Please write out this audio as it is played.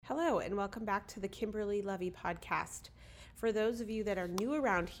Hello, and welcome back to the Kimberly Lovey podcast. For those of you that are new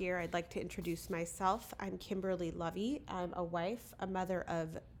around here, I'd like to introduce myself. I'm Kimberly Lovey. I'm a wife, a mother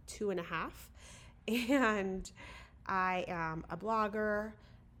of 2.5, and I am a blogger,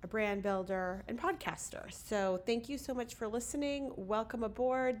 a brand builder, and podcaster. So thank you so much for listening. Welcome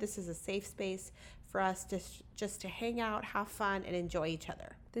aboard. This is a safe space for us to just to hang out, have fun, and enjoy each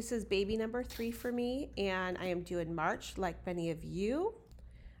other. This is baby number 3 for me, and I am due in March, like many of you.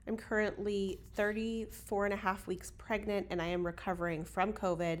 I'm currently 34 and a half weeks pregnant, and I am recovering from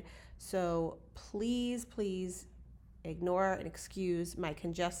COVID. So please ignore and excuse my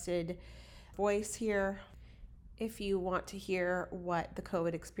congested voice here. If you want to hear what the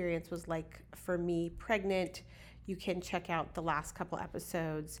COVID experience was like for me pregnant, you can check out the last couple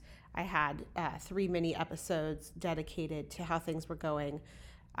episodes. I had 3 mini episodes dedicated to how things were going.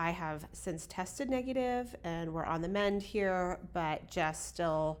 I have since tested negative and we're on the mend here, but just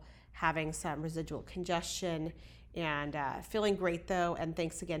still having some residual congestion and feeling great though. And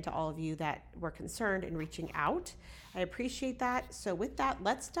thanks again to all of you that were concerned and reaching out. I appreciate that. So with that,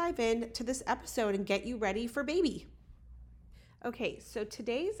 let's dive into this episode and get you ready for baby. Okay, so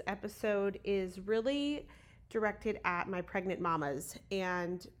today's episode is really directed at my pregnant mamas.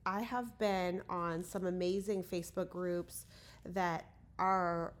 And I have been on some amazing Facebook groups that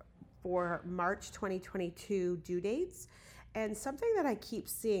are for March 2022 due dates. And something that I keep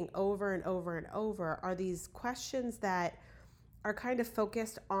seeing over and over and over are these questions that are kind of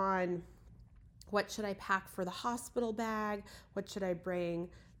focused on what should I pack for the hospital bag? What should I bring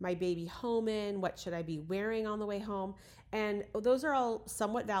my baby home in? What should I be wearing on the way home? And those are all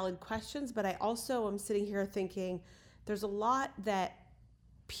somewhat valid questions, but I also am sitting here thinking there's a lot that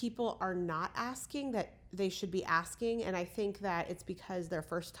people are not asking that they should be asking. And I think that it's because they're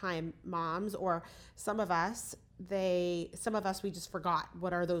first time moms, or some of us, we just forgot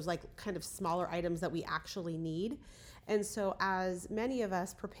what are those like kind of smaller items that we actually need. And so as many of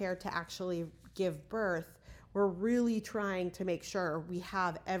us prepare to actually give birth, we're really trying to make sure we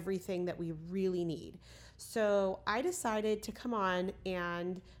have everything that we really need. So I decided to come on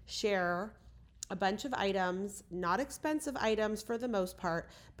and share a bunch of items, not expensive items for the most part,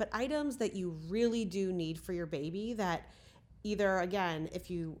 but items that you really do need for your baby that either, again, if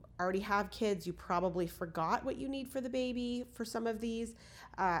you already have kids, you probably forgot what you need for the baby for some of these.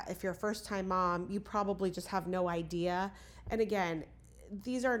 If you're a first-time mom, you probably just have no idea. And again,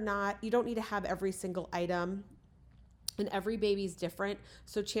 these are not, you don't need to have every single item, and every baby's different.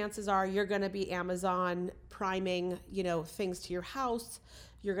 So chances are you're going to be Amazon priming, things to your house.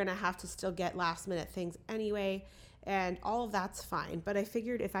 You're going to have to still get last minute things anyway. And all of that's fine. But I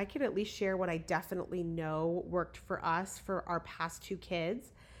figured if I could at least share what I definitely know worked for us for our past 2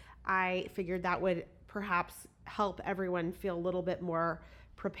 kids, I figured that would perhaps help everyone feel a little bit more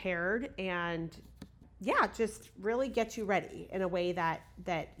prepared and just really get you ready in a way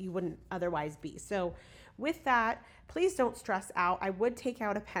that you wouldn't otherwise be. So with that, please don't stress out. I would take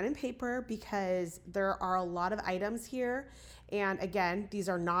out a pen and paper because there are a lot of items here. And again, these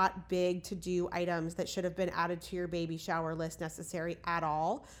are not big to-do items that should have been added to your baby shower list necessary at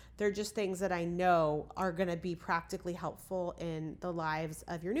all. They're just things that I know are going to be practically helpful in the lives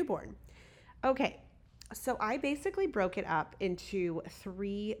of your newborn. Okay, so I basically broke it up into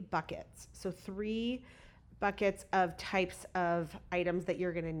 3 buckets. So 3 buckets of types of items that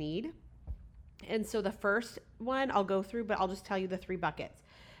you're going to need. And so the first one I'll go through, but I'll just tell you the 3 buckets.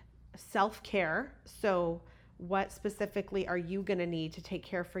 Self-care. So what specifically are you going to need to take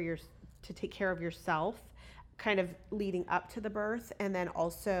care of yourself kind of leading up to the birth, and then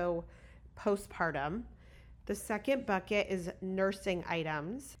also postpartum. The second bucket is nursing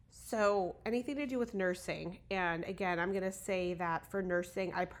items. So anything to do with nursing. And again, I'm going to say that for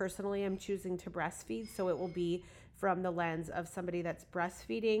nursing, I personally am choosing to breastfeed. So it will be from the lens of somebody that's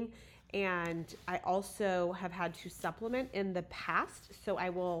breastfeeding. And I also have had to supplement in the past. So I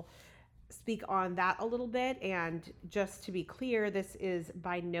will speak on that a little bit. And just to be clear, this is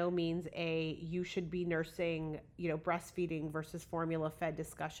by no means you should be nursing, breastfeeding versus formula fed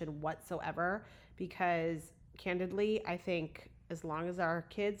discussion whatsoever, because candidly, I think as long as our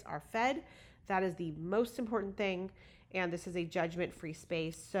kids are fed, that is the most important thing. And this is a judgment-free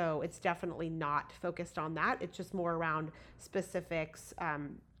space. So it's definitely not focused on that. It's just more around specifics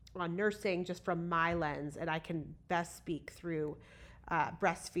on nursing just from my lens. And I can best speak through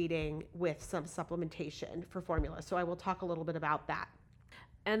breastfeeding with some supplementation for formula. So I will talk a little bit about that.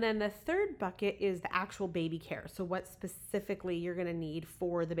 And then the third bucket is the actual baby care. So what specifically you're going to need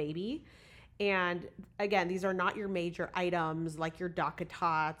for the baby. And again, these are not your major items like your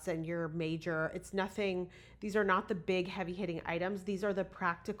DockATots and your major, it's nothing, these are not the big heavy hitting items. These are the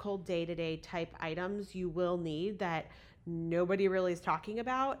practical day-to-day type items you will need that nobody really is talking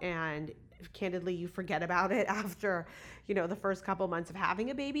about. And candidly, you forget about it after, the first couple months of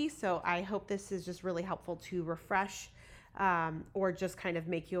having a baby. So I hope this is just really helpful to refresh or just kind of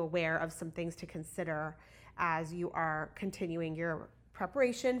make you aware of some things to consider as you are continuing your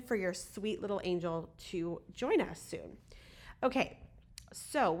preparation for your sweet little angel to join us soon. Okay,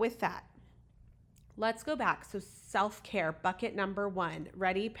 so with that, let's go back. So self-care, bucket number 1.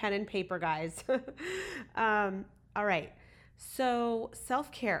 Ready? Pen and paper, guys. All right. So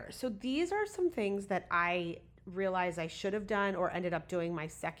self-care. So these are some things that I realized I should have done or ended up doing my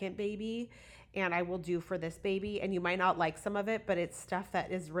second baby, and I will do for this baby. And you might not like some of it, but it's stuff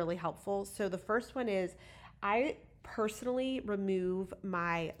that is really helpful. So the first one is I personally remove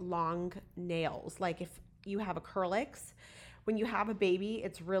my long nails. Like if you have acrylics, when you have a baby,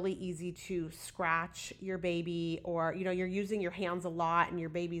 it's really easy to scratch your baby, or, you're using your hands a lot and your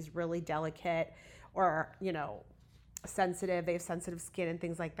baby's really delicate or, sensitive. They have sensitive skin and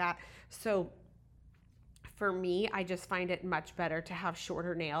things like that. So for me, I just find it much better to have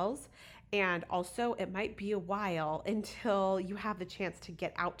shorter nails. And also, it might be a while until you have the chance to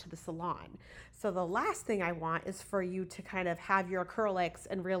get out to the salon. So the last thing I want is for you to kind of have your acrylics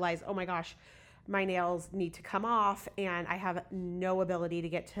and realize, oh my gosh, my nails need to come off and I have no ability to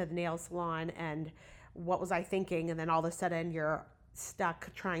get to the nail salon. And what was I thinking? And then all of a sudden you're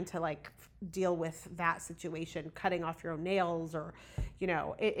stuck trying to deal with that situation, cutting off your own nails, or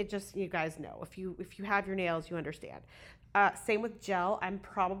it just, you guys know, if you have your nails, you understand. Same with gel. I'm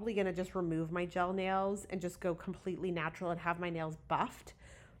probably gonna just remove my gel nails and just go completely natural and have my nails buffed.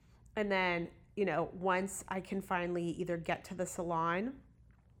 And then once I can finally either get to the salon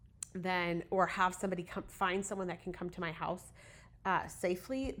then, or have somebody find someone that can come to my house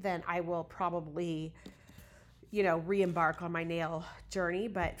safely, then I will probably re-embark on my nail journey.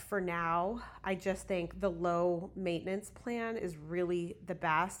 But for now, I just think the low maintenance plan is really the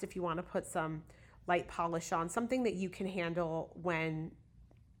best. If you want to put some light polish on, something that you can handle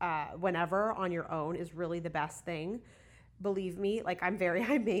whenever on your own is really the best thing. Believe me, I'm very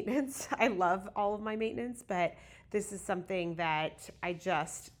high maintenance. I love all of my maintenance, but this is something that I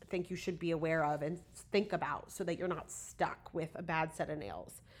just think you should be aware of and think about so that you're not stuck with a bad set of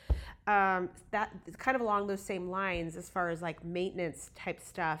nails. That is kind of along those same lines as far as maintenance type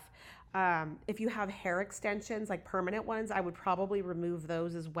stuff. If you have hair extensions, permanent ones, I would probably remove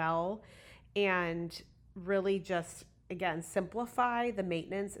those as well. And really just, again, simplify the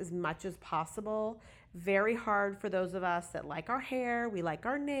maintenance as much as possible. Very hard for those of us that like our hair, we like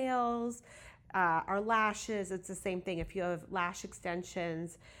our nails, our lashes. It's the same thing. If you have lash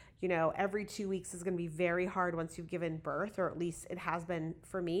extensions, every 2 weeks is going to be very hard once you've given birth, or at least it has been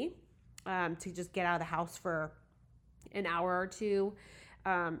for me, to just get out of the house for an hour or two.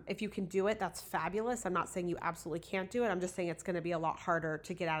 If you can do it, that's fabulous. I'm not saying you absolutely can't do it. I'm just saying it's going to be a lot harder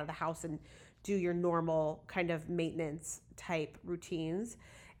to get out of the house and do your normal kind of maintenance type routines.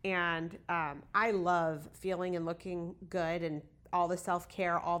 And I love feeling and looking good and all the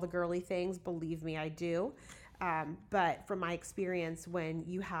self-care, all the girly things. Believe me, I do. But from my experience, when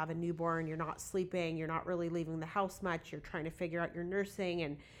you have a newborn, you're not sleeping, you're not really leaving the house much, you're trying to figure out your nursing,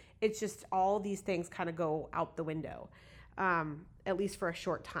 and it's just all these things kind of go out the window, at least for a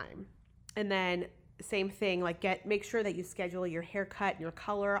short time. And then same thing, make sure that you schedule your haircut and your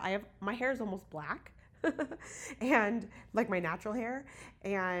color. My hair is almost black. And my natural hair,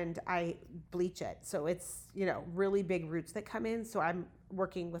 and I bleach it. So it's, really big roots that come in. So I'm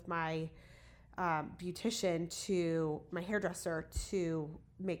working with my beautician my hairdresser to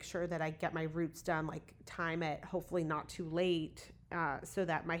make sure that I get my roots done, time it, hopefully not too late, so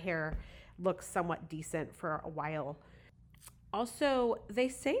that my hair looks somewhat decent for a while. Also, they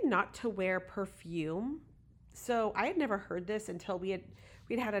say not to wear perfume. So I had never heard this until we'd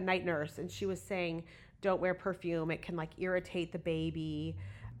had a night nurse, and she was saying, don't wear perfume. It can irritate the baby.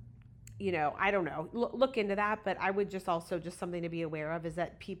 I don't know. Look into that. But I would just something to be aware of is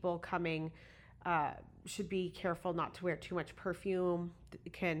that people coming should be careful not to wear too much perfume.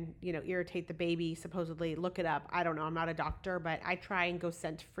 It can, irritate the baby, supposedly. Look it up. I don't know. I'm not a doctor, but I try and go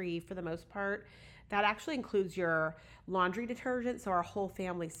scent free for the most part. That actually includes your laundry detergent. So our whole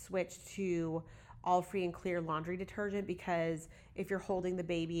family switched to all free and clear laundry detergent, because if you're holding the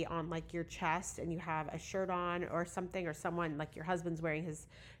baby on your chest and you have a shirt on or something, or someone your husband's wearing his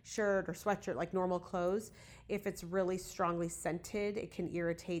shirt or sweatshirt, normal clothes, if it's really strongly scented, it can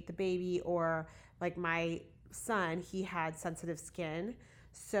irritate the baby. Or my son, he had sensitive skin.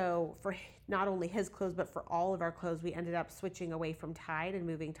 So for not only his clothes, but for all of our clothes, we ended up switching away from Tide and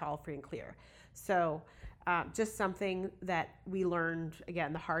moving to All Free and Clear. So just something that we learned,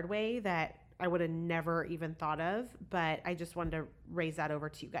 again, the hard way that I would have never even thought of, but I just wanted to raise that over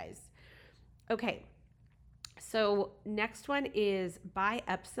to you guys. Okay. So next one is buy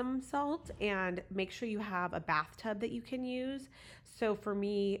Epsom salt and make sure you have a bathtub that you can use. So for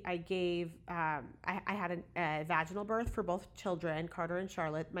me, I gave, I had a vaginal birth for both children, Carter and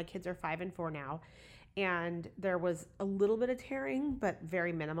Charlotte. My kids are 5 and 4 now. And there was a little bit of tearing, but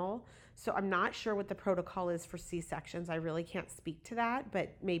very minimal. So I'm not sure what the protocol is for C-sections. I really can't speak to that,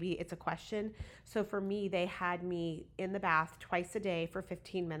 but maybe it's a question. So for me, they had me in the bath twice a day for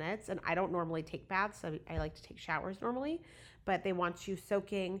 15 minutes. And I don't normally take baths. I like to take showers normally, but they want you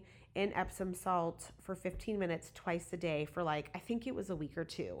soaking in Epsom salt for 15 minutes twice a day for I think it was a week or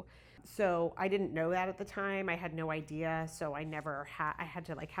two. So I didn't know that at the time. I had no idea. So I had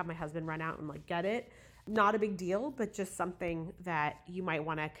to have my husband run out and get it. Not a big deal, but just something that you might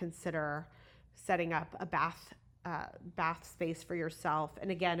want to consider setting up a bath space for yourself.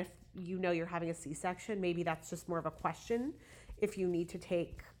 And again, if you know you're having a C-section, maybe that's just more of a question if you need to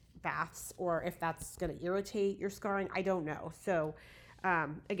take baths or if that's going to irritate your scarring. I don't know. So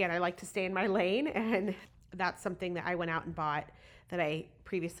again, I like to stay in my lane, and that's something that I went out and bought that I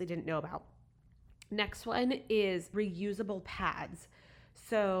previously didn't know about. Next one is reusable pads.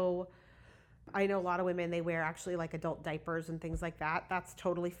 So I know a lot of women, they wear actually adult diapers and things like that. That's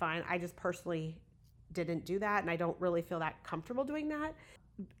totally fine. I just personally didn't do that, and I don't really feel that comfortable doing that.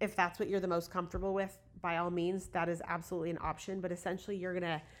 If that's what you're the most comfortable with, by all means, that is absolutely an option. But essentially, you're going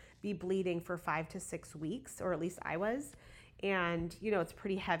to be bleeding for 5 to 6 weeks, or at least I was. And, it's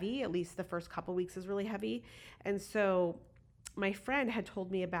pretty heavy. At least the first couple weeks is really heavy. And so my friend had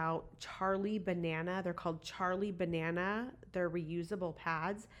told me about Charlie Banana. They're called Charlie Banana. They're reusable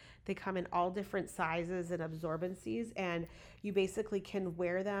pads. They come in all different sizes and absorbencies, and you basically can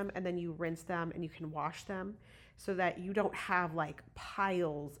wear them and then you rinse them and you can wash them so that you don't have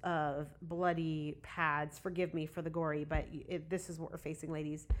piles of bloody pads. Forgive me for the gory, but this is what we're facing,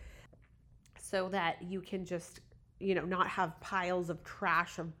 ladies. So that you can just, not have piles of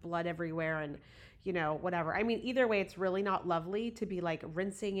trash of blood everywhere and whatever. I mean, either way, it's really not lovely to be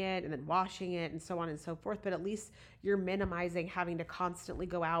rinsing it and then washing it and so on and so forth, but at least you're minimizing having to constantly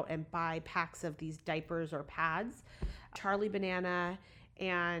go out and buy packs of these diapers or pads. Charlie Banana.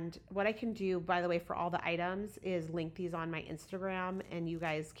 And what I can do, by the way, for all the items is link these on my Instagram, and you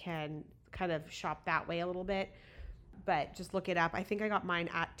guys can kind of shop that way a little bit, but just look it up. I think I got mine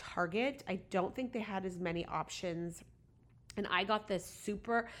at Target. I don't think they had as many options. And I got this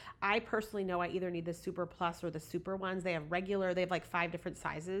super, I personally know I either need the Super Plus or the Super ones. They have 5 different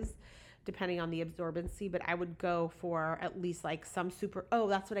sizes depending on the absorbency, but I would go for at least some Super,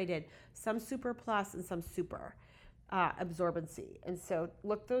 that's what I did. Some Super Plus and some Super absorbency. And so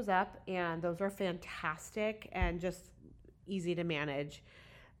look those up, and those are fantastic and just easy to manage.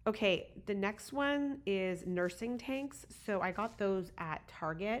 Okay, the next one is nursing tanks. So I got those at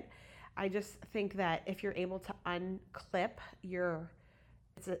Target. I just think that if you're able to unclip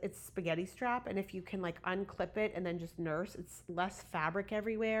it's spaghetti strap, and if you can unclip it and then just nurse, it's less fabric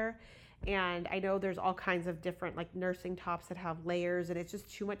everywhere. And I know there's all kinds of different nursing tops that have layers, and it's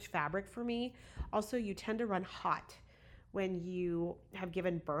just too much fabric for me. Also, you tend to run hot when you have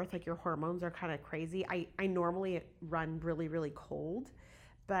given birth, your hormones are kind of crazy. I normally run really, really cold,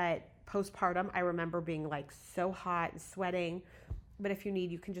 but postpartum, I remember being so hot and sweating. But if you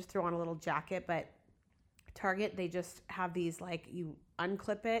need, you can just throw on a little jacket. But Target, they just have these you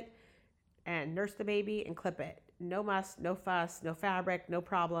unclip it and nurse the baby and clip it. No muss, no fuss, no fabric, no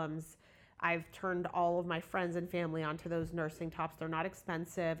problems. I've turned all of my friends and family onto those nursing tops. They're not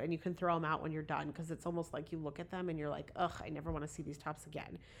expensive, and you can throw them out when you're done, because it's almost you look at them and you're ugh, I never want to see these tops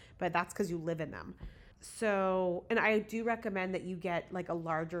again. But that's because you live in them. So, and I do recommend that you get a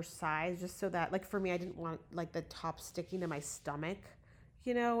larger size, just so that for me, I didn't want the top sticking to my stomach,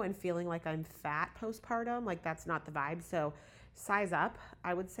 and feeling I'm fat postpartum. That's not the vibe. So size up,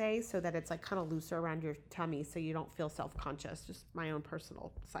 I would say, so that it's kind of looser around your tummy so you don't feel self-conscious. Just my own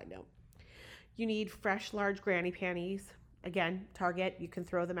personal side note. You need fresh, large granny panties. Again, Target, you can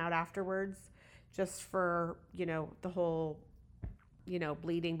throw them out afterwards just for, the whole,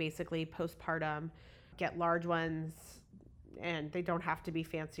 bleeding basically postpartum. Get large ones, and they don't have to be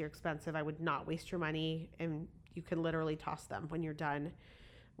fancy or expensive. I would not waste your money, and you can literally toss them when you're done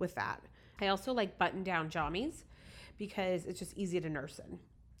with that. I also like button-down jammies because it's just easy to nurse in.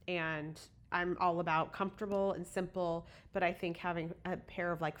 And I'm all about comfortable and simple, but I think having a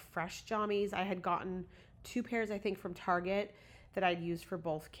pair of fresh jammies, I had gotten 2 pairs, I think, from Target that I'd use for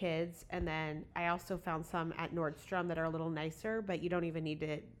both kids. And then I also found some at Nordstrom that are a little nicer, but you don't even need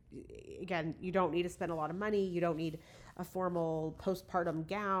to, again, you don't need to spend a lot of money. You don't need a formal postpartum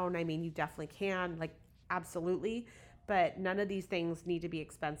gown. I mean, you definitely can, like, absolutely. But none of these things need to be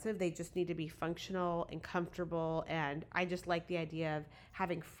expensive. They just need to be functional and comfortable. And I just like the idea of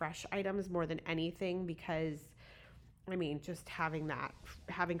having fresh items more than anything because, I mean, just having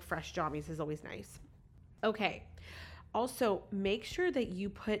fresh jammies is always nice. Okay. Also, make sure that you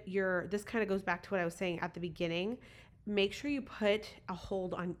put this kind of goes back to what I was saying at the beginning. Make sure you put a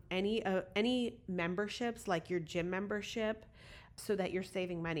hold on any memberships, like your gym membership, so that you're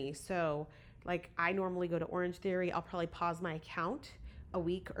saving money. So, like, I normally go to Orange Theory. I'll probably pause my account a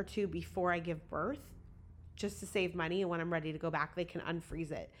week or two before I give birth just to save money. And when I'm ready to go back, they can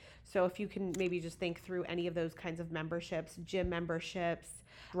unfreeze it. So if you can maybe just think through any of those kinds of memberships, gym memberships,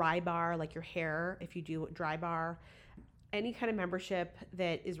 Drybar, like your hair, if you do Drybar, any kind of membership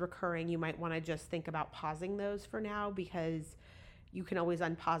that is recurring, you might want to just think about pausing those for now because you can always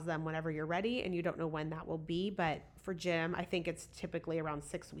unpause them whenever you're ready and you don't know when that will be. But for gym, I think it's typically around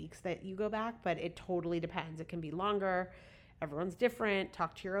 6 weeks that you go back, but it totally depends. It can be longer. Everyone's different.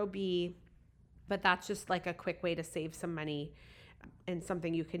 Talk to your OB. But that's just like a quick way to save some money and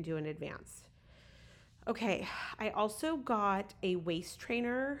something you can do in advance. Okay, I also got a waist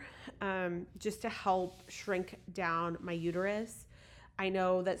trainer just to help shrink down my uterus. I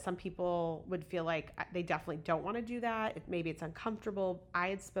know that some people would feel like they definitely don't want to do that. Maybe it's uncomfortable. I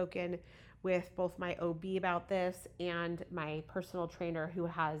had spoken with both my OB about this and my personal trainer who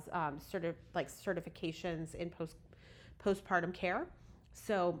has certifications in postpartum care.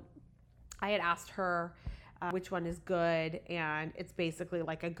 So I had asked her which one is good, and it's basically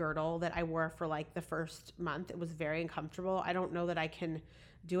like a girdle that I wore for like the first month. It was very uncomfortable. I don't know that I can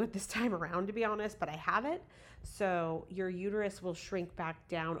do it this time around, to be honest, but I have it. So your uterus will shrink back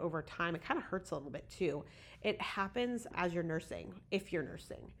down over time. It kind of hurts a little bit too. It happens as you're nursing, if you're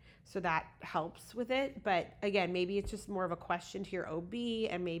nursing. So that helps with it. But again, maybe it's just more of a question to your OB,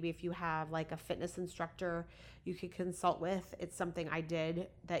 and maybe if you have like a fitness instructor you could consult with, it's something I did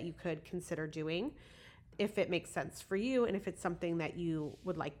that you could consider doing if it makes sense for you and if it's something that you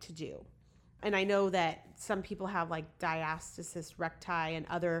would like to do. And I know that some people have like diastasis recti and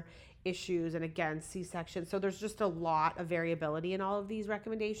other issues, and again, C-section. So there's just a lot of variability in all of these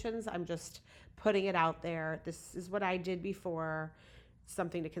recommendations. I'm just putting it out there. This is what I did before,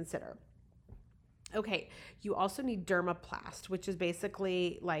 something to consider. Okay, you also need Dermaplast, which is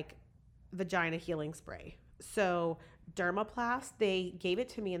basically like vagina healing spray. So Dermaplast, they gave it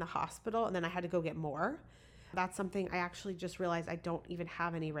to me in the hospital and then I had to go get more. That's something I actually just realized I don't even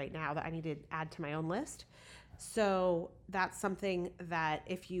have any right now that I need to add to my own list. So that's something that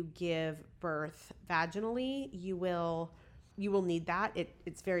if you give birth vaginally, you will need that.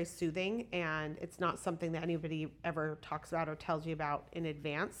 It's very soothing, and it's not something that anybody ever talks about or tells you about in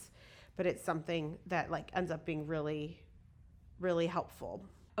advance, but it's something that like ends up being really, really helpful.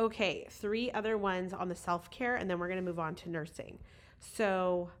 Okay, 3 other ones on the self-care, and then we're going to move on to nursing.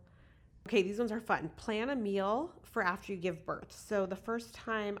 So, okay, these ones are fun. Plan a meal for after you give birth. So the first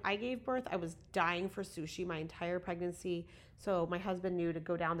time I gave birth, I was dying for sushi my entire pregnancy. So my husband knew to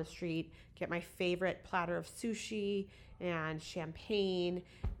go down the street, get my favorite platter of sushi and champagne,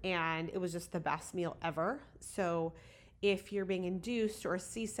 and it was just the best meal ever. So if you're being induced or a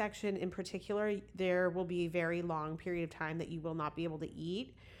C-section in particular, there will be a very long period of time that you will not be able to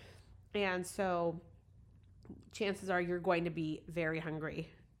eat. And so chances are you're going to be very hungry.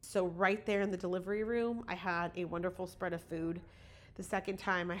 So right there in the delivery room, I had a wonderful spread of food. The second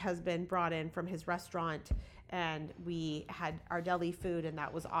time my husband brought in from his restaurant and we had our deli food, and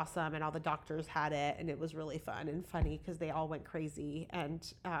that was awesome. And all the doctors had it, and it was really fun and funny because they all went crazy. And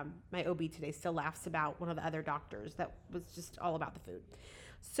my OB today still laughs about one of the other doctors that was just all about the food.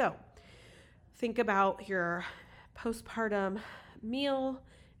 So think about your postpartum meal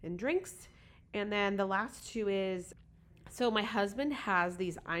and drinks. And then the last 2 is, so my husband has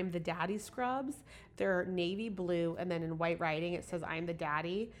these I'm the Daddy scrubs. They're navy blue, and then in white writing it says I'm the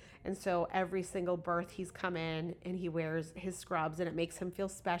Daddy. And so every single birth he's come in and he wears his scrubs, and it makes him feel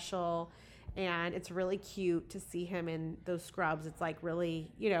special. And it's really cute to see him in those scrubs. It's like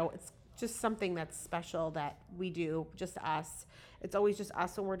really, it's just something that's special that we do, just us. It's always just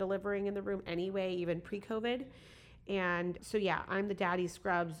us when we're delivering in the room anyway, even pre-COVID. And so yeah, I'm the Daddy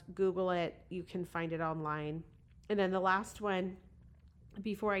scrubs. Google it. You can find it online. And then the last one,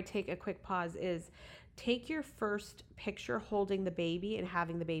 before I take a quick pause, is take your first picture holding the baby and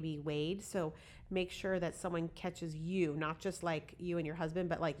having the baby weighed. So make sure that someone catches you, not just like you and your husband,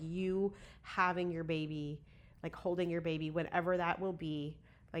 but like you having your baby like holding your baby, whenever that will be,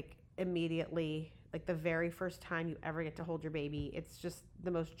 like immediately, like the very first time you ever get to hold your baby. It's just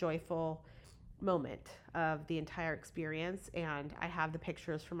the most joyful moment of the entire experience. And I have the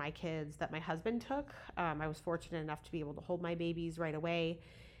pictures from my kids that my husband took. I was fortunate enough to be able to hold my babies right away.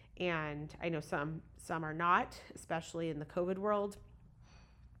 And I know some are not, especially in the COVID world.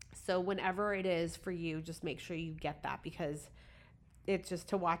 So whenever it is for you, just make sure you get that, because it's just,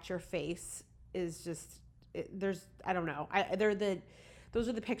 to watch your face is just, I don't know. Those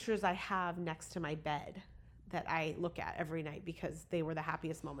are the pictures I have next to my bed that I look at every night, because they were the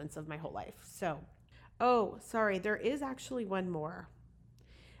happiest moments of my whole life. So, oh, sorry, there is actually one more.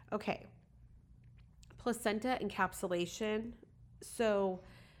 Okay. Placenta encapsulation. So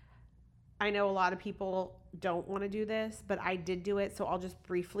I know a lot of people don't want to do this, but I did do it. So I'll just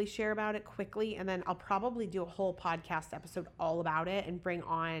briefly share about it quickly. And then I'll probably do a whole podcast episode all about it and bring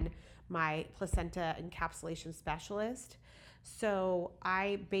on my placenta encapsulation specialist. So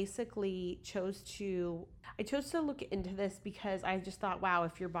I basically chose to look into this because I just thought, wow,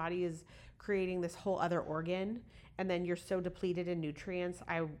 if your body is creating this whole other organ and then you're so depleted in nutrients,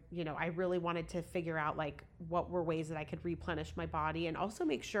 I really wanted to figure out like what were ways that I could replenish my body, and also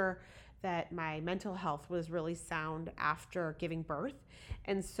make sure that my mental health was really sound after giving birth.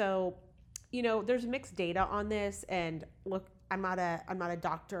 And so, there's mixed data on this, and look, I'm not a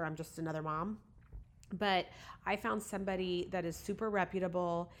doctor, I'm just another mom. But I found somebody that is super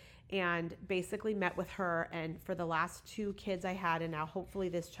reputable, and basically met with her. And for the last 2 kids I had, and now hopefully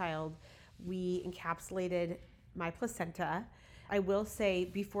this child, we encapsulated my placenta. I will say,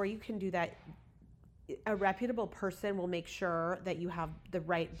 before you can do that, a reputable person will make sure that you have the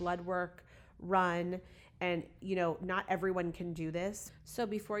right blood work run. And, not everyone can do this. So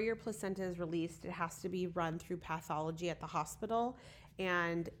before your placenta is released, it has to be run through pathology at the hospital.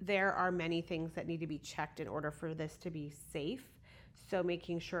 And there are many things that need to be checked in order for this to be safe. So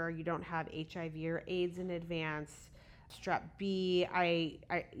making sure you don't have HIV or AIDS in advance, strep B,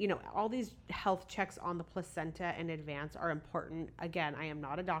 all these health checks on the placenta in advance are important. Again, I am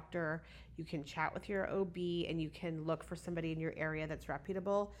not a doctor. You can chat with your OB and you can look for somebody in your area that's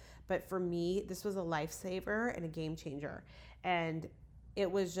reputable. But for me, this was a lifesaver and a game changer. And it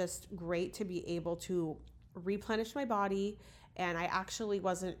was just great to be able to replenish my body. And I actually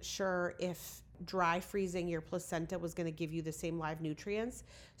wasn't sure if dry freezing your placenta was going to give you the same live nutrients.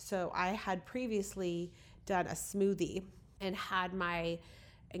 So I had previously done a smoothie and had my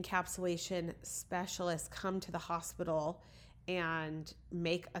encapsulation specialist come to the hospital and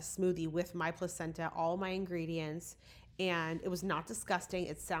make a smoothie with my placenta, all my ingredients. And it was not disgusting.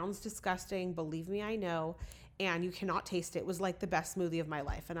 It sounds disgusting. Believe me, I know. And you cannot taste it. It was like the best smoothie of my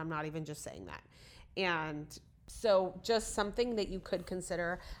life. And I'm not even just saying that. And so just something that you could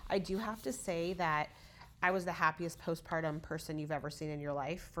consider. I do have to say that I was the happiest postpartum person you've ever seen in your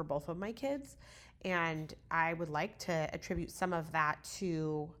life for both of my kids. And I would like to attribute some of that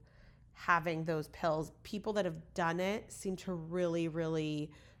to having those pills. People that have done it seem to really,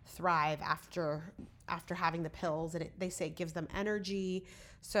 really thrive after having the pills. And they say it gives them energy.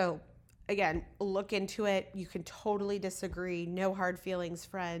 So again, look into it. You can totally disagree. No hard feelings,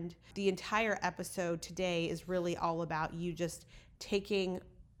 friend. The entire episode today is really all about you just taking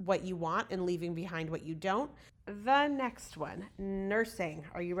what you want and leaving behind what you don't. The next one, nursing.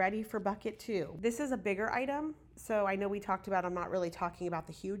 Are you ready for bucket 2? This is a bigger item. So I know we talked about, I'm not really talking about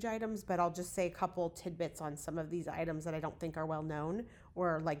the huge items, but I'll just say a couple tidbits on some of these items that I don't think are well known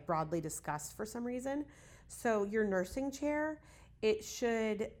or like broadly discussed for some reason. So your nursing chair, it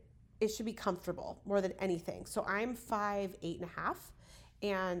should be comfortable more than anything. So I'm 5'8.5",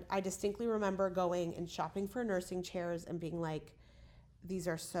 and I distinctly remember going and shopping for nursing chairs and being like, these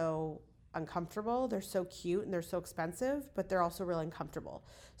are so uncomfortable. They're so cute and they're so expensive, but they're also really uncomfortable.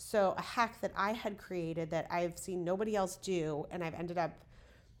 So a hack that I had created that I've seen nobody else do, and I've ended up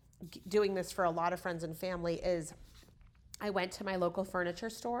doing this for a lot of friends and family, is I went to my local furniture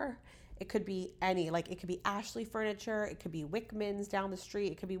store. It could be it could be Ashley Furniture, it could be Wickman's down the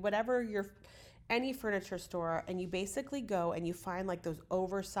street, it could be whatever any furniture store, and you basically go and you find like those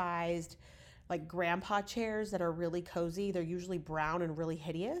oversized like grandpa chairs that are really cozy. They're usually brown and really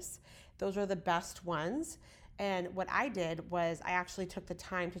hideous. Those are the best ones. And what I did was I actually took the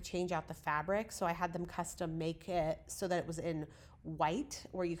time to change out the fabric. So I had them custom make it so that it was in white,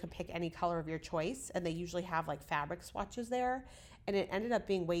 where you could pick any color of your choice. And they usually have like fabric swatches there. And it ended up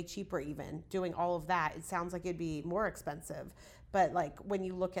being way cheaper even doing all of that. It sounds like it'd be more expensive. But like when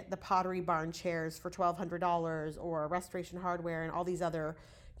you look at the Pottery Barn chairs for $1,200 or Restoration Hardware and all these other,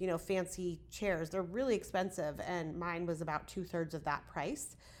 fancy chairs, they're really expensive. And mine was about 2/3 of that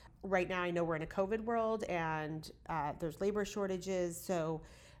price. right now I know we're in a COVID world and there's labor shortages. So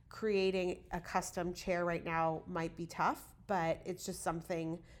creating a custom chair right now might be tough, but it's just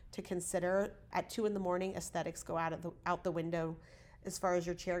something to consider. At 2 a.m, aesthetics go out the window as far as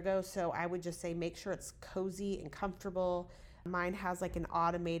your chair goes. So I would just say make sure it's cozy and comfortable. Mine has like an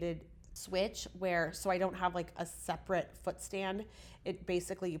automated switch so I don't have like a separate foot stand. It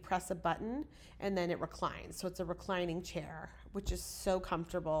basically, you press a button and then it reclines. So it's a reclining chair, which is so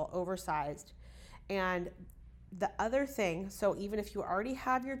comfortable, oversized. And the other thing, so even if you already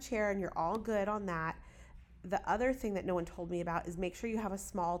have your chair and you're all good on that, the other thing that no one told me about is make sure you have a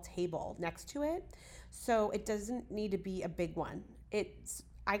small table next to it. So it doesn't need to be a big one.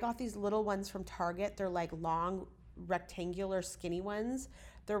 I got these little ones from Target. They're like long, rectangular, skinny ones.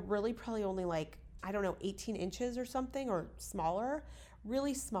 They're really probably only like, I don't know, 18 inches or something, or smaller,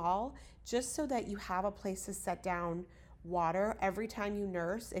 really small, just so that you have a place to set down water. Every time you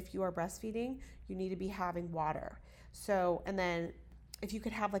nurse, if you are breastfeeding, you need to be having water. So, and then if you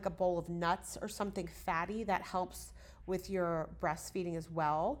could have like a bowl of nuts or something fatty, that helps with your breastfeeding as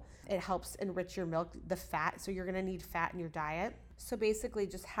well. It helps enrich your milk, the fat. So you're going to need fat in your diet. So basically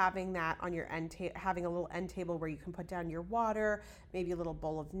just having that on your having a little end table where you can put down your water, maybe a little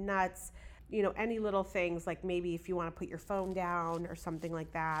bowl of nuts, any little things, like maybe if you want to put your phone down or something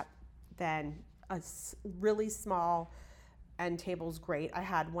like that, then a really small end table is great. I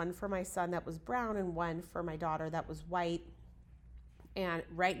had one for my son that was brown and one for my daughter that was white, and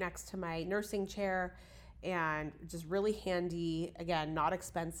right next to my nursing chair, and just really handy. Again, not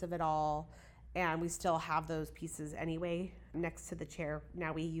expensive at all. And we still have those pieces anyway next to the chair.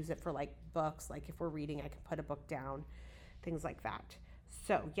 Now we use it for like books. Like if we're reading, I can put a book down, things like that.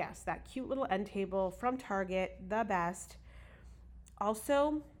 So yes, that cute little end table from Target, the best.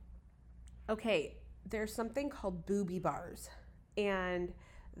 Also, okay, there's something called booby bars, and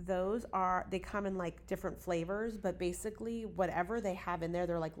they come in like different flavors, but basically whatever they have in there,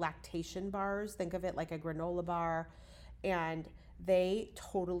 they're like lactation bars. Think of it like a granola bar, and they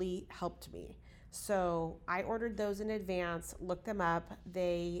totally helped me. So I ordered those in advance, looked them up.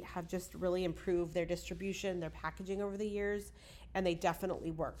 They have just really improved their distribution, their packaging over the years, and they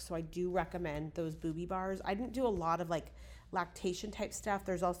definitely work. So I do recommend those booby bars. I didn't do a lot of like lactation type stuff.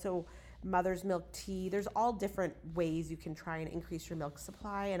 There's also mother's milk tea. There's all different ways you can try and increase your milk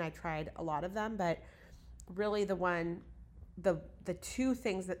supply, and I tried a lot of them, but really the two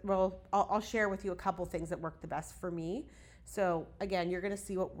things that, I'll share with you a couple things that work the best for me. So again, you're going to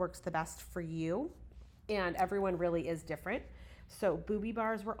see what works the best for you, and everyone really is different. So booby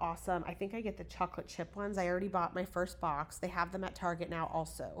bars were awesome. I think I get the chocolate chip ones. I already bought my first box. They have them at Target now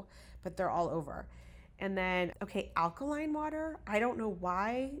also, but they're all over. And then, okay, alkaline water. I don't know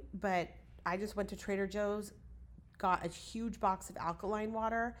why, but I just went to Trader Joe's, got a huge box of alkaline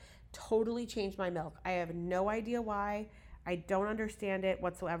water, totally changed my milk. I have no idea why. I don't understand it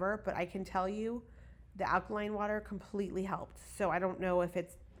whatsoever, but I can tell you the alkaline water completely helped. So I don't know if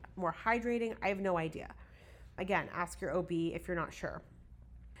it's more hydrating. I have no idea. Again, ask your OB if you're not sure.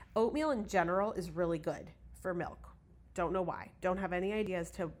 Oatmeal in general is really good for milk. Don't know why. Don't have any idea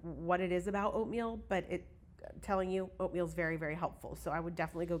as to what it is about oatmeal, but I'm telling you, oatmeal is very, very helpful. So I would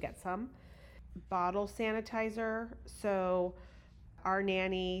definitely go get some. Bottle sanitizer. So our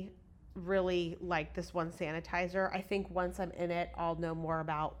nanny really liked this one sanitizer. I think once I'm in it, I'll know more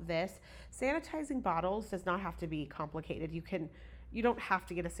about this. Sanitizing bottles does not have to be complicated. You don't have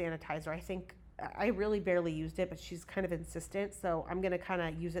to get a sanitizer. I think I really barely used it, but she's kind of insistent. So I'm going to kind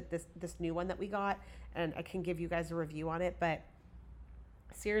of use it, this new one that we got, and I can give you guys a review on it. But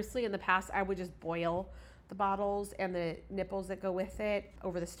seriously, in the past, I would just boil the bottles and the nipples that go with it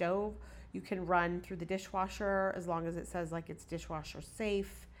over the stove. You can run through the dishwasher as long as it says like it's dishwasher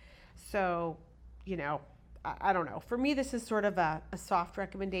safe. So, I don't know. For me, this is sort of a soft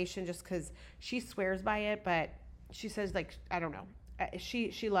recommendation just because she swears by it, but she says like, I don't know.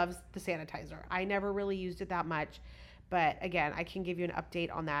 She loves the sanitizer. I never really used it that much, but again, I can give you an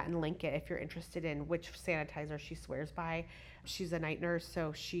update on that and link it if you're interested in which sanitizer she swears by. She's a night nurse,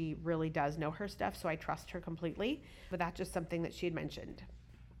 so she really does know her stuff, so I trust her completely, but that's just something that she had mentioned.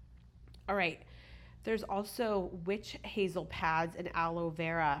 All right. There's also witch hazel pads and aloe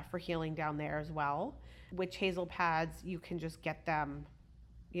vera for healing down there as well. Witch hazel pads, you can just get them,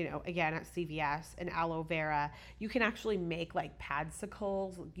 again at CVS, and aloe vera. You can actually make like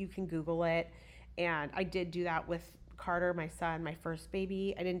padsicles. You can Google it. And I did do that with Carter, my son, my first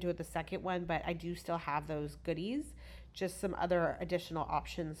baby. I didn't do it the second one, but I do still have those goodies. Just some other additional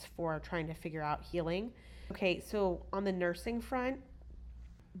options for trying to figure out healing. Okay, so on the nursing front,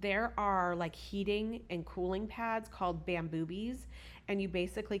 there are like heating and cooling pads called Bamboobies, and you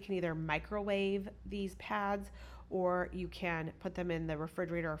basically can either microwave these pads or you can put them in the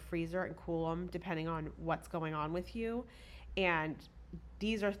refrigerator or freezer and cool them depending on what's going on with you. And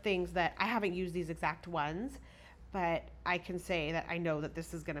these are things that I haven't used these exact ones, but I can say that I know that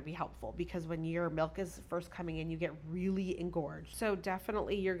this is going to be helpful because when your milk is first coming in, you get really engorged. So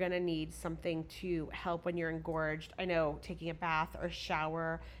definitely you're going to need something to help when you're engorged. I know taking a bath or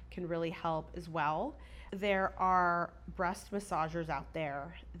shower can really help as well. There are breast massagers out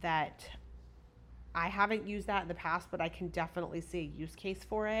there that I haven't used that in the past, but I can definitely see a use case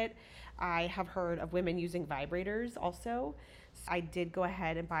for it. I have heard of women using vibrators also. I did go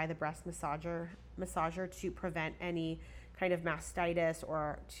ahead and buy the breast massager to prevent any kind of mastitis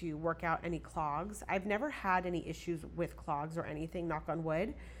or to work out any clogs. I've never had any issues with clogs or anything, knock on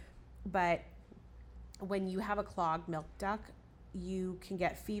wood, but when you have a clogged milk duct, you can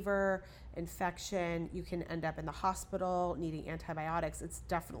get fever, infection, you can end up in the hospital needing antibiotics. It's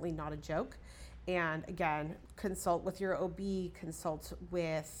definitely not a joke. And again, consult with your OB, consult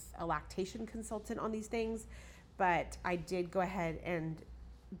with a lactation consultant on these things. But I did go ahead and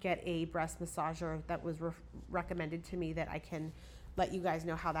get a breast massager that was recommended to me that I can let you guys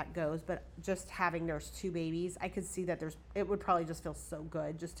know how that goes. But just having nursed 2 babies, I could see that it would probably just feel so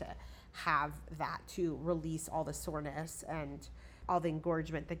good just to have that to release all the soreness and all the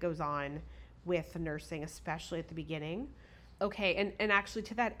engorgement that goes on with nursing, especially at the beginning. Okay, and actually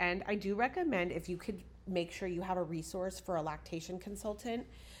to that end, I do recommend if you could make sure you have a resource for a lactation consultant,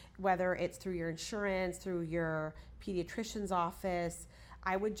 whether it's through your insurance, through your pediatrician's office.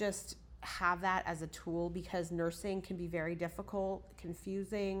 I would just have that as a tool because nursing can be very difficult,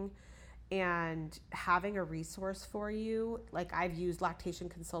 confusing, and having a resource for you. Like I've used lactation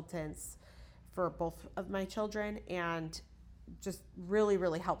consultants for both of my children and just really,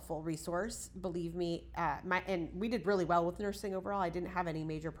 really helpful resource. Believe me, and we did really well with nursing overall. I didn't have any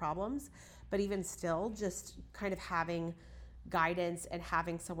major problems, but even still, just kind of having guidance and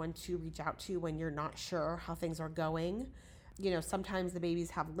having someone to reach out to when you're not sure how things are going. You know, sometimes the babies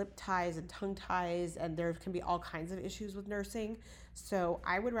have lip ties and tongue ties, and there can be all kinds of issues with nursing. So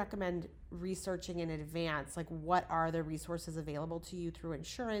I would recommend researching in advance, like what are the resources available to you through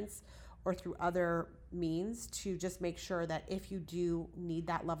insurance or through other means to just make sure that if you do need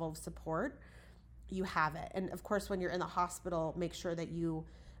that level of support, you have it. And of course, when you're in the hospital, make sure that you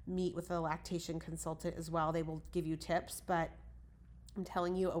meet with a lactation consultant as well. They will give you tips, but I'm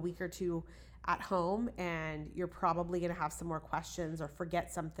telling you, a week or two at home and you're probably going to have some more questions or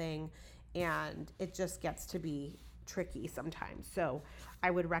forget something, and it just gets to be tricky sometimes. So I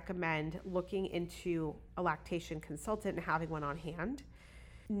would recommend looking into a lactation consultant and having one on hand.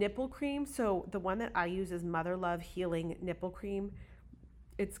 Nipple cream. So the one that I use is Mother Love Healing Nipple Cream.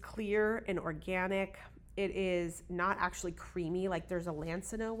 It's clear and organic. It is not actually creamy. Like there's a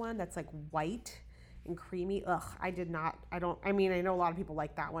Lancino one that's like white and creamy. I know a lot of people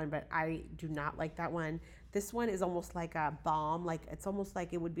like that one, but I do not like that one. This one is almost like a balm. Like it's almost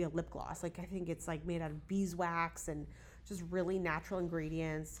like it would be a lip gloss. Like I think it's like made out of beeswax and just really natural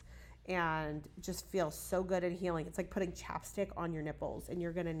ingredients, and just feels so good and healing. It's like putting chapstick on your nipples, and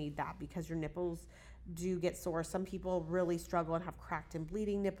you're gonna need that because your nipples do get sore. Some people really struggle and have cracked and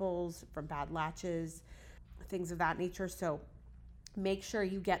bleeding nipples from bad latches, things of that nature. So make sure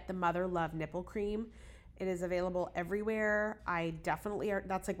you get the Mother Love Nipple Cream. It is available everywhere.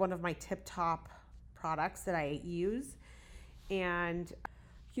 That's like one of my tip top products that I use. And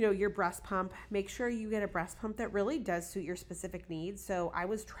your breast pump, make sure you get a breast pump that really does suit your specific needs. So I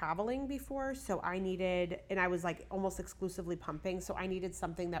was traveling before, and I was like almost exclusively pumping. So I needed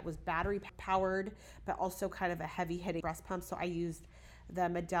something that was battery powered, but also kind of a heavy hitting breast pump. So I used the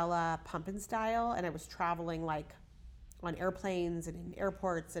Medela Pump and Style, and I was traveling like on airplanes and in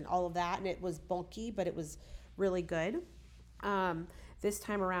airports and all of that. And it was bulky, but it was really good. This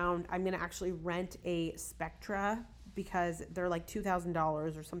time around, I'm going to actually rent a Spectra because they're like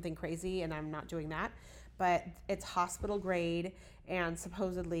 $2,000 or something crazy, and I'm not doing that. But it's hospital grade and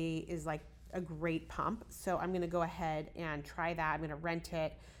supposedly is like a great pump. So I'm going to go ahead and try that. I'm going to rent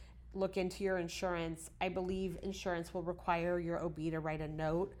it. Look into your insurance. I believe insurance will require your OB to write a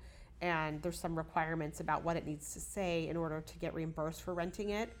note, and there's some requirements about what it needs to say in order to get reimbursed for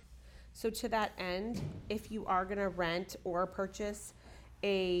renting it. So to that end, if you are going to rent or purchase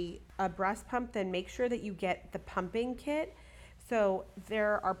a breast pump, then make sure that you get the pumping kit. So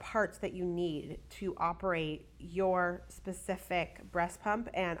there are parts that you need to operate your specific breast pump,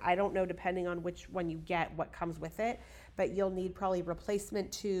 and I don't know, depending on which one you get, what comes with it, but you'll need probably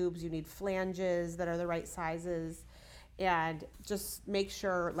replacement tubes, you need flanges that are the right sizes, and just make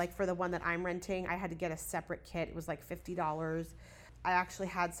sure, like for the one that I'm renting, I had to get a separate kit. It was like $50. I actually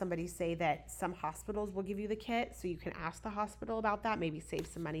had somebody say that some hospitals will give you the kit, so you can ask the hospital about that, maybe save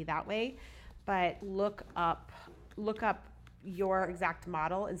some money that way. But look up your exact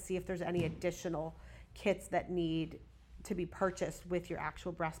model and see if there's any additional kits that need to be purchased with your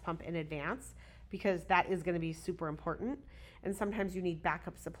actual breast pump in advance, because that is going to be super important. And sometimes you need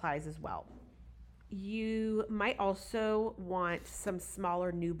backup supplies as well. You might also want some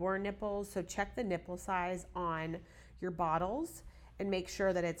smaller newborn nipples. So check the nipple size on your bottles and make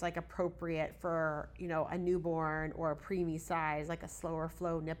sure that it's like appropriate for, a newborn or a preemie size, like a slower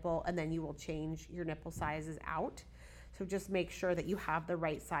flow nipple, and then you will change your nipple sizes out. So just make sure that you have the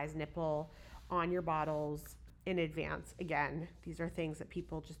right size nipple on your bottles in advance. Again, these are things that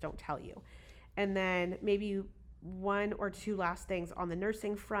people just don't tell you. And then maybe one or two last things on the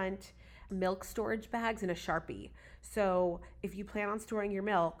nursing front: milk storage bags and a Sharpie. So if you plan on storing your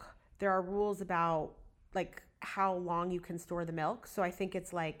milk, there are rules about like how long you can store the milk. So I think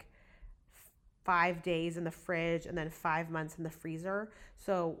it's like 5 days in the fridge and then 5 months in the freezer.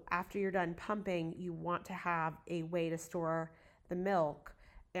 So after you're done pumping, you want to have a way to store the milk.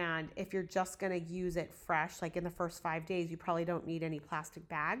 And if you're just going to use it fresh, like in the first 5 days, you probably don't need any plastic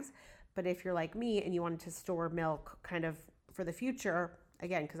bags. But if you're like me and you wanted to store milk kind of for the future,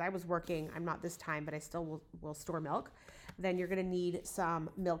 again, because I was working, I'm not this time, but I still will store milk, then you're going to need some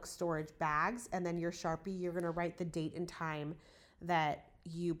milk storage bags. And then your Sharpie, you're going to write the date and time that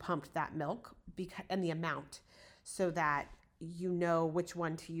you pumped that milk and the amount, so that you know which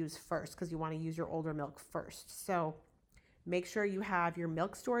one to use first, because you want to use your older milk first. So make sure you have your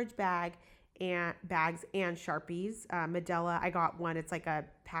milk storage bags and Sharpies. Medela, I got one. It's like a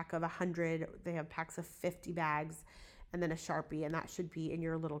pack of 100. They have packs of 50 bags, and then a Sharpie, and that should be in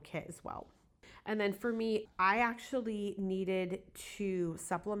your little kit as well. And then for me, I actually needed to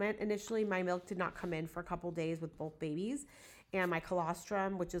supplement. Initially, my milk did not come in for a couple days with both babies, and my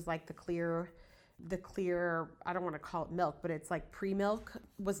colostrum, which is like the clear, I don't want to call it milk, but it's like pre-milk,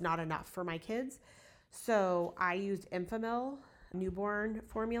 was not enough for my kids. So I used Enfamil newborn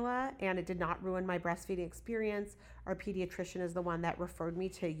formula, and it did not ruin my breastfeeding experience. Our pediatrician is the one that referred me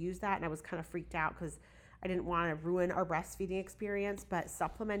to use that, and I was kind of freaked out because I didn't want to ruin our breastfeeding experience. But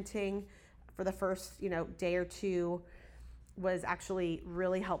supplementing for the first, day or two was actually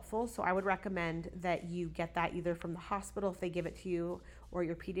really helpful. So I would recommend that you get that either from the hospital if they give it to you, or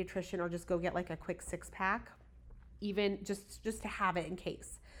your pediatrician, or just go get like a quick 6-pack, even just to have it in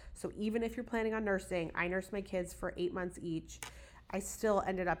case. So even if you're planning on nursing, I nursed my kids for 8 months each. I still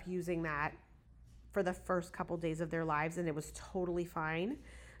ended up using that for the first couple days of their lives, and it was totally fine.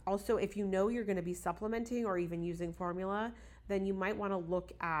 Also, if you know you're going to be supplementing or even using formula, then you might want to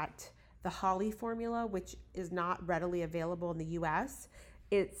look at the Holly formula, which is not readily available in the US.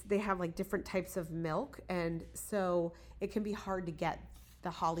 They have like different types of milk, and so it can be hard to get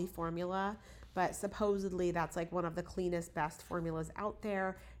the Holly formula, but supposedly that's like one of the cleanest, best formulas out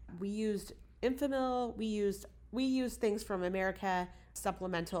there. We used Enfamil, we used things from America,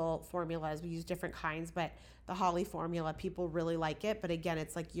 supplemental formulas. We use different kinds, but the Holly formula, people really like it. But again,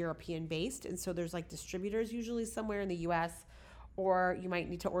 it's like European based. And so there's like distributors usually somewhere in the US, or you might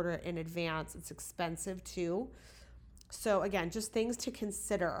need to order it in advance. It's expensive too. So again, just things to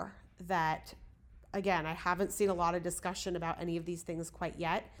consider that, again, I haven't seen a lot of discussion about any of these things quite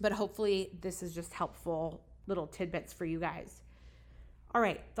yet, but hopefully this is just helpful little tidbits for you guys. All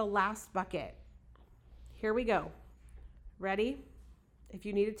right, the last bucket. Here we go. Ready? If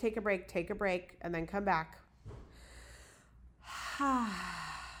you need to take a break, and then come back.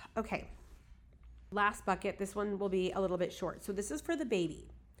 Okay. Last bucket. This one will be a little bit short. So this is for the baby.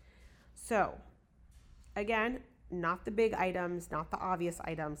 So again, not the big items, not the obvious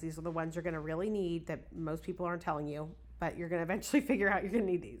items. These are the ones you're going to really need that most people aren't telling you, but you're going to eventually figure out you're going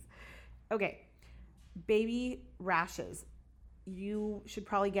to need these. Okay. Baby rashes. You should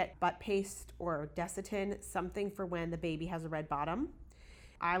probably get butt paste or Desitin, something for when the baby has a red bottom.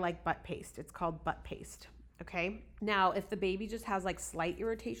 I like butt paste. It's called butt paste. Okay. Now, if the baby just has like slight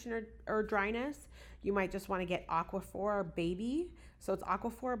irritation or dryness, you might just want to get Aquaphor Baby. So it's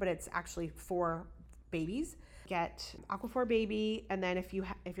Aquaphor, but it's actually for babies. Get Aquaphor Baby, and then if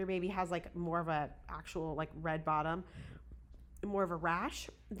your baby has like more of a actual like red bottom, more of a rash,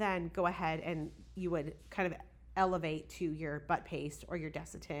 then go ahead and you would kind of elevate to your butt paste or your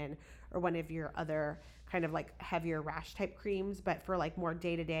Desitin or one of your other kind of like heavier rash type creams. But for like more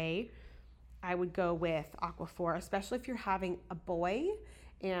day to day, I would go with Aquaphor, especially if you're having a boy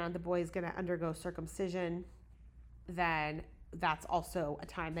and the boy is going to undergo circumcision. Then that's also a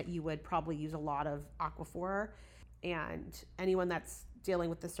time that you would probably use a lot of Aquaphor. And anyone that's dealing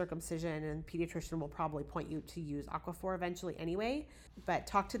with the circumcision, and pediatrician will probably point you to use Aquaphor eventually anyway. But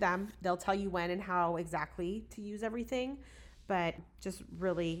talk to them. They'll tell you when and how exactly to use everything, but just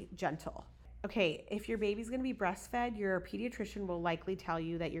really gentle. Okay, if your baby's going to be breastfed, your pediatrician will likely tell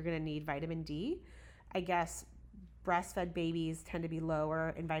you that you're going to need vitamin D. I guess breastfed babies tend to be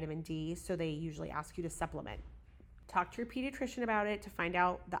lower in vitamin D, so they usually ask you to supplement. Talk to your pediatrician about it to find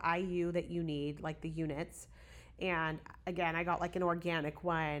out the IU that you need, like the units. And again, I got like an organic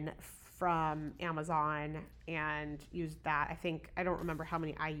one from Amazon and used that. I don't remember how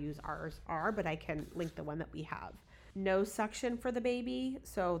many IUs ours are, but I can link the one that we have. No suction for the baby,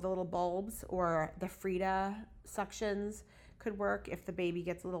 so the little bulbs or the Frida suctions could work if the baby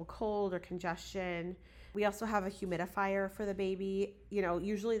gets a little cold or congestion. We also have a humidifier for the baby.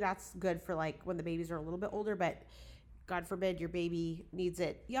 Usually that's good for like when the babies are a little bit older, but God forbid your baby needs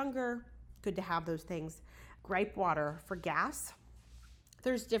it younger, good to have those things. Gripe water for gas.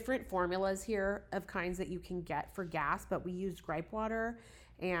 There's different formulas here of kinds that you can get for gas, but we used gripe water,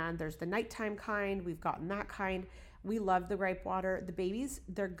 and there's the nighttime kind. We've gotten that kind. We love the gripe water. The babies,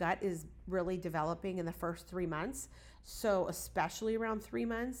 their gut is really developing in the first 3 months. So especially around 3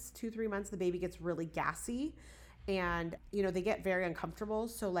 months, 2-3 months, the baby gets really gassy and, they get very uncomfortable.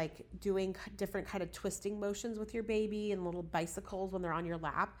 So like doing different kind of twisting motions with your baby and little bicycles when they're on your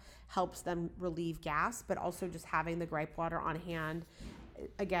lap helps them relieve gas, but also just having the gripe water on hand.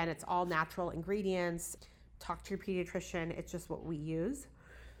 Again, it's all natural ingredients. Talk to your pediatrician. It's just what we use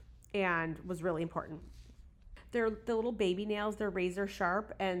and was really important. They're the little baby nails, they're razor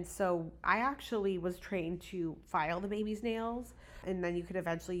sharp. And so I actually was trained to file the baby's nails, and then you could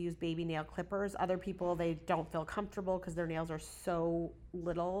eventually use baby nail clippers. Other people, they don't feel comfortable because their nails are so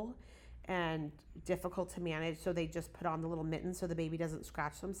little and difficult to manage. So they just put on the little mittens so the baby doesn't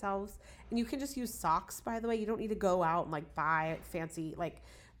scratch themselves. And you can just use socks, by the way. You don't need to go out and like buy fancy,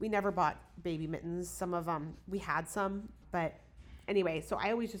 we never bought baby mittens. Some of them, we had some, but anyway, so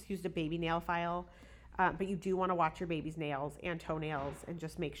I always just used a baby nail file. But you do want to watch your baby's nails and toenails and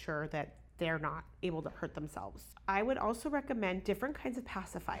just make sure that they're not able to hurt themselves. I would also recommend different kinds of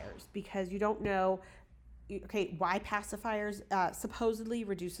pacifiers because you don't know, why pacifiers supposedly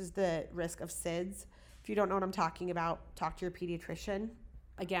reduces the risk of SIDS. If you don't know what I'm talking about, talk to your pediatrician.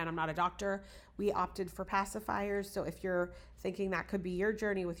 Again, I'm not a doctor. We opted for pacifiers. So if you're thinking that could be your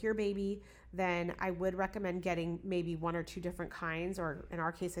journey with your baby, then I would recommend getting maybe 1 or 2 different kinds, or in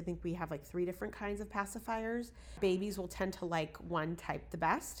our case, I think we have like 3 different kinds of pacifiers. Babies will tend to like one type the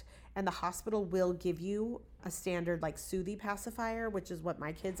best, and the hospital will give you a standard like Soothie pacifier, which is what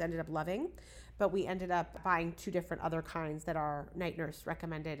my kids ended up loving. But we ended up buying 2 different other kinds that our night nurse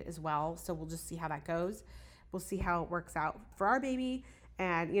recommended as well. So we'll just see how that goes. We'll see how it works out for our baby.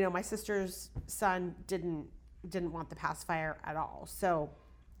 And, my sister's son didn't want the pacifier at all. So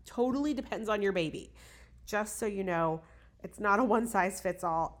totally depends on your baby. Just so you know, it's not a one size fits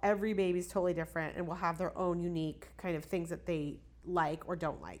all. Every baby's totally different and will have their own unique kind of things that they like or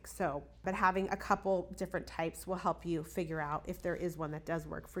don't like. So, but having a couple different types will help you figure out if there is one that does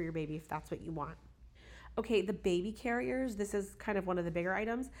work for your baby, if that's what you want. Okay, the baby carriers, this is kind of one of the bigger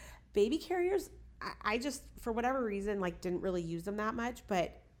items. Baby carriers, I just, for whatever reason, didn't really use them that much,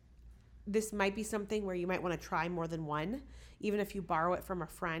 but this might be something where you might want to try more than one, even if you borrow it from a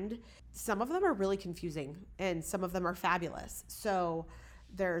friend. Some of them are really confusing and some of them are fabulous. So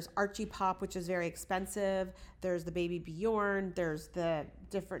there's Archie Pop, which is very expensive. There's the Baby Bjorn. There's the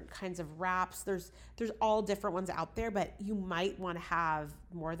different kinds of wraps. There's all different ones out there, but you might want to have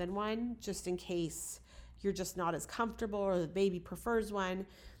more than one just in case you're just not as comfortable or the baby prefers one.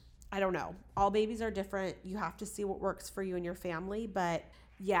 I don't know. All babies are different. You have to see what works for you and your family. But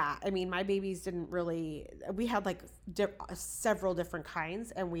yeah, my babies didn't really, we had several different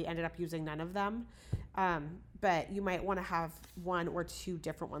kinds and we ended up using none of them. But you might want to have 1 or 2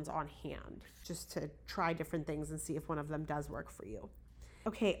 different ones on hand just to try different things and see if one of them does work for you.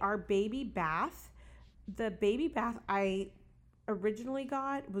 Okay, our baby bath. The baby bath I originally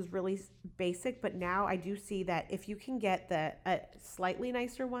got was really basic, but now I do see that if you can get a slightly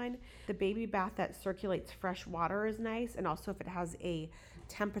nicer one, the baby bath that circulates fresh water is nice. And also if it has a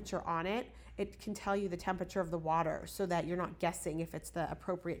temperature on it, it can tell you the temperature of the water so that you're not guessing if it's the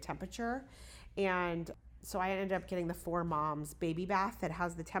appropriate temperature. And so I ended up getting the 4 Moms baby bath that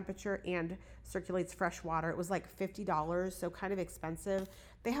has the temperature and circulates fresh water. It was like $50, so kind of expensive.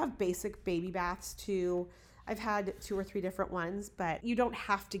 They have basic baby baths too. I've had 2 or 3 different ones, but you don't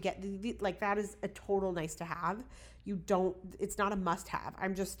have to get that is a total nice to have. It's not a must have.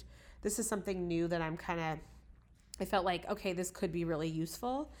 This is something new that I felt like, okay, this could be really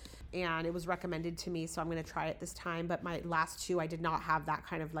useful. and it was recommended to me, so I'm going to try it this time. But my last two, I did not have that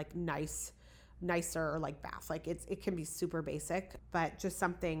kind of like nicer like bath. Like it can be super basic, but just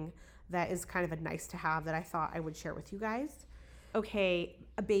something that is kind of a nice to have that I thought I would share with you guys. Okay,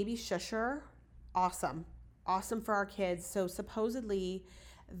 a baby shusher, awesome for our kids. So supposedly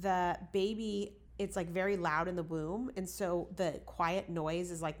the baby, it's like very loud in the womb, and so the quiet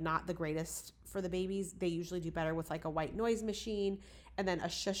noise is like not the greatest for the babies. They usually do better with like a white noise machine, and then a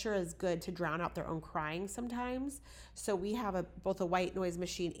shusher is good to drown out their own crying sometimes. So we have both a white noise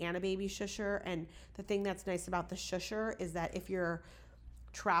machine and a baby shusher. And the thing that's nice about the shusher is that if you're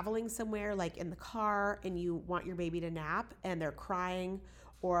traveling somewhere like in the car and you want your baby to nap and they're crying,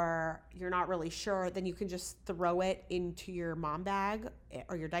 or you're not really sure, then you can just throw it into your mom bag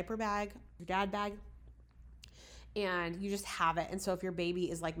or your diaper bag, your dad bag, and you just have it. And so if your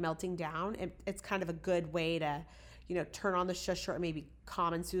baby is like melting down, it's kind of a good way to, turn on the shusher and maybe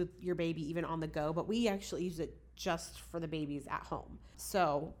calm and soothe your baby even on the go. But we actually use it just for the babies at home.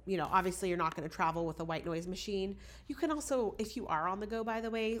 So, obviously you're not going to travel with a white noise machine. You can also, if you are on the go, by the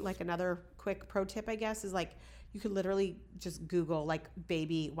way, like another quick pro tip, I guess, is like, you could literally just Google like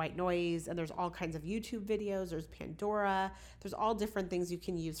baby white noise, and there's all kinds of YouTube videos. There's Pandora. There's all different things you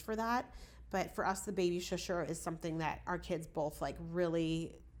can use for that. But for us, the baby shusher is something that our kids both like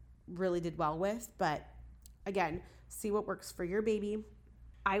really, really did well with. But again, see what works for your baby.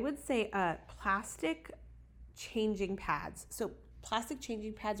 I would say plastic changing pads. So plastic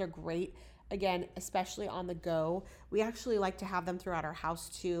changing pads are great, again, especially on the go. We actually like to have them throughout our house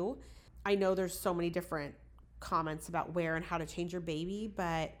too. I know there's so many different comments about where and how to change your baby,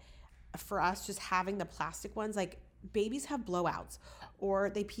 but for us, just having the plastic ones, like babies have blowouts or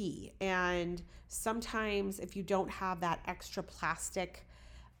they pee, and sometimes if you don't have that extra plastic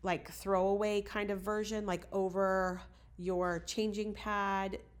like throwaway kind of version like over your changing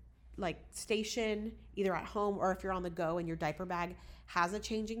pad like station, either at home or if you're on the go and your diaper bag has a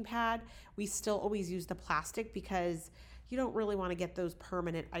changing pad, we still always use the plastic because you don't really want to get those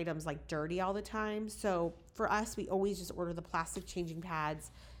permanent items like dirty all the time. So for us, we always just order the plastic changing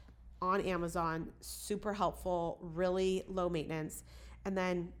pads on Amazon. Super helpful, really low maintenance. And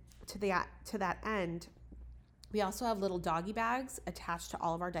then to that end, we also have little doggy bags attached to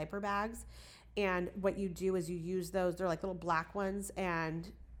all of our diaper bags. And what you do is you use those, they're like little black ones, and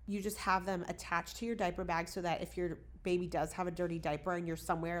you just have them attached to your diaper bag so that if your baby does have a dirty diaper and you're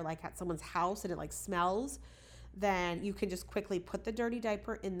somewhere like at someone's house and it like smells, then you can just quickly put the dirty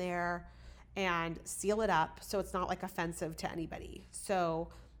diaper in there and seal it up so it's not like offensive to anybody. So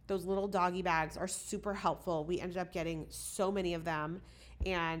those little doggy bags are super helpful. We ended up getting so many of them,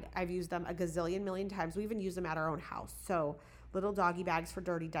 and I've used them a gazillion million times. We even use them at our own house. So little doggy bags for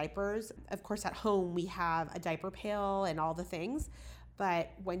dirty diapers. Of course, at home we have a diaper pail and all the things,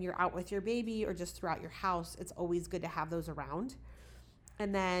 but when you're out with your baby or just throughout your house, it's always good to have those around.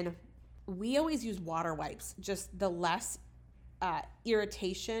 And then we always use water wipes. Just the less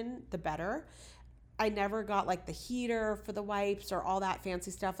irritation, the better. I never got like the heater for the wipes or all that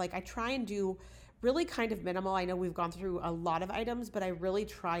fancy stuff. Like I try and do really kind of minimal. I know we've gone through a lot of items, but I really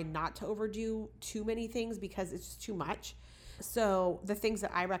try not to overdo too many things because it's just too much. So the things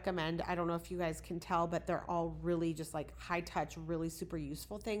that I recommend, I don't know if you guys can tell, but they're all really just like high touch, really super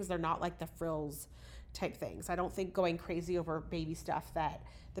useful things. They're not like the frills type things. I don't think going crazy over baby stuff, that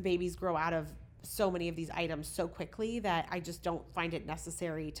the babies grow out of so many of these items so quickly that I just don't find it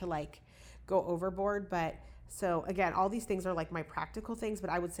necessary to like go overboard. But so again, all these things are like my practical things,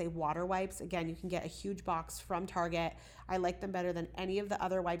 but I would say water wipes. Again, you can get a huge box from Target. I like them better than any of the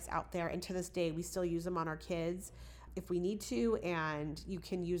other wipes out there. And to this day, we still use them on our kids if we need to. And you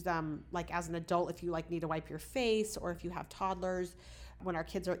can use them like as an adult if you like need to wipe your face, or if you have toddlers. When our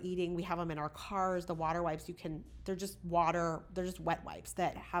kids are eating, we have them in our cars. The water wipes, they're just wet wipes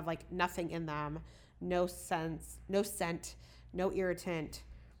that have like nothing in them, no scent, no irritant,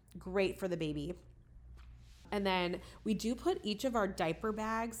 great for the baby. And then we do put each of our diaper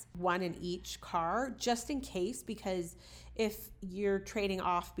bags, one in each car, just in case, because if you're trading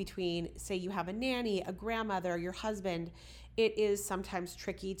off between, say you have a nanny, a grandmother, your husband, it is sometimes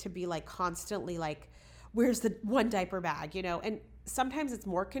tricky to be like constantly like, where's the one diaper bag, and sometimes it's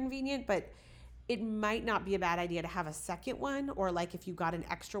more convenient, but it might not be a bad idea to have a second one, or like if you got an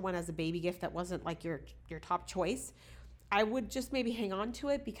extra one as a baby gift that wasn't like your top choice, I would just maybe hang on to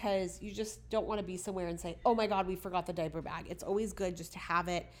it, because you just don't want to be somewhere and say, oh my God, we forgot the diaper bag. It's always good just to have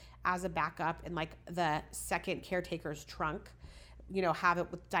it as a backup in like the second caretaker's trunk. Have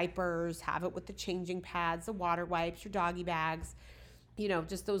it with diapers, have it with the changing pads, the water wipes, your doggy bags.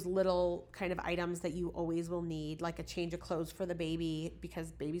 just those little kind of items that you always will need, like a change of clothes for the baby,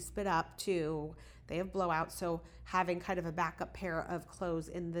 because babies spit up too. They have blowouts. So having kind of a backup pair of clothes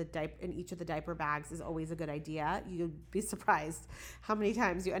in each of the diaper bags is always a good idea. You'd be surprised how many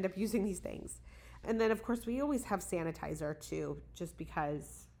times you end up using these things. And then of course we always have sanitizer too, just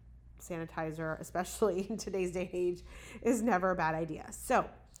because sanitizer, especially in today's day and age, is never a bad idea. So,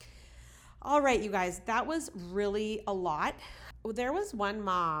 all right, you guys, that was really a lot. There was one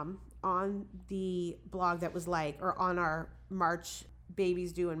mom on the blog that was like, or on our March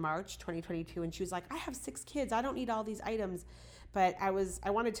babies due in March 2022, and she was like, I have 6 kids, I don't need all these items. But I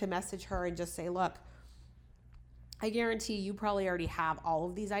wanted to message her and just say, look, I guarantee you probably already have all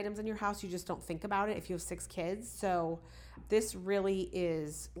of these items in your house. You just don't think about it if you have 6 kids. So this really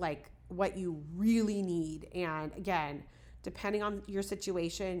is like what you really need. And again, depending on your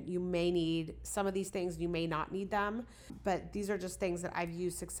situation, you may need some of these things, you may not need them, but these are just things that I've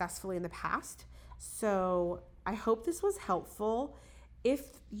used successfully in the past. So I hope this was helpful. If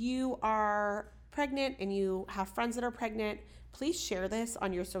you are pregnant and you have friends that are pregnant, please share this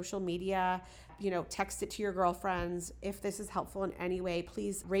on your social media, text it to your girlfriends. If this is helpful in any way,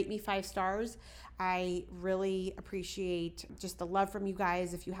 please rate me 5 stars. I really appreciate just the love from you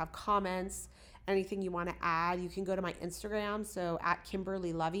guys. If you have comments, anything you want to add, you can go to my Instagram. So at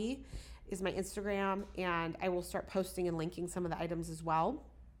Kimberly Lovey is my Instagram, and I will start posting and linking some of the items as well.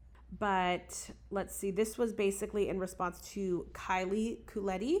 But let's see, this was basically in response to Kylie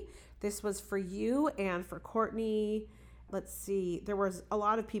Culetti. This was for you and for Courtney. Let's see, there was a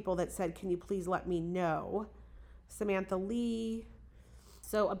lot of people that said, can you please let me know? Samantha Lee.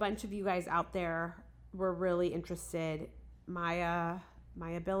 So a bunch of you guys out there were really interested. Maya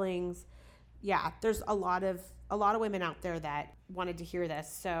Billings. Yeah, there's a lot of women out there that wanted to hear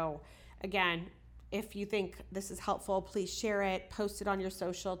this. So again, if you think this is helpful, please share it, post it on your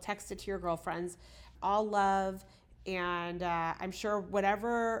social, text it to your girlfriends. All love. And I'm sure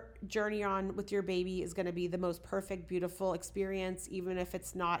whatever journey you're on with your baby is going to be the most perfect, beautiful experience, even if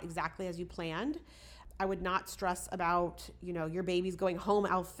it's not exactly as you planned. I would not stress about, your baby's going home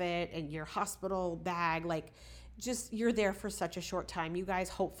outfit and your hospital bag. Like, just, you're there for such a short time. You guys,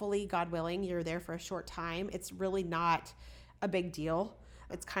 hopefully, God willing, you're there for a short time. It's really not a big deal.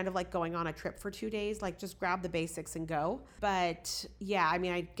 It's kind of like going on a trip for 2 days, like just grab the basics and go. But yeah, I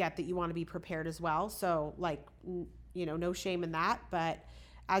mean, I get that you want to be prepared as well. So like, no shame in that. But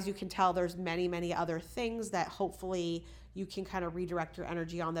as you can tell, there's many, many other things that hopefully you can kind of redirect your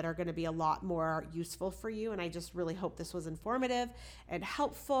energy on that are going to be a lot more useful for you. And I just really hope this was informative and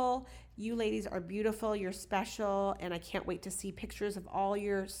helpful. You ladies are beautiful. You're special. And I can't wait to see pictures of all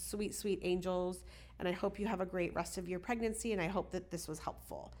your sweet, sweet angels. And I hope you have a great rest of your pregnancy. And I hope that this was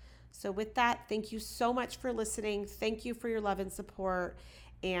helpful. So with that, thank you so much for listening. Thank you for your love and support.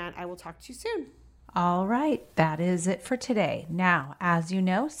 And I will talk to you soon. All right, that is it for today. Now, as you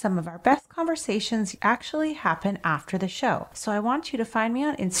know, some of our best conversations actually happen after the show. So I want you to find me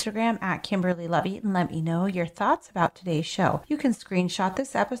on Instagram at Kimberly Lovey and let me know your thoughts about today's show. You can screenshot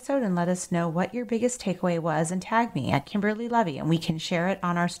this episode and let us know what your biggest takeaway was and tag me at Kimberly Lovey and we can share it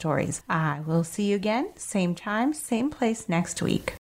on our stories. I will see you again, same time, same place next week.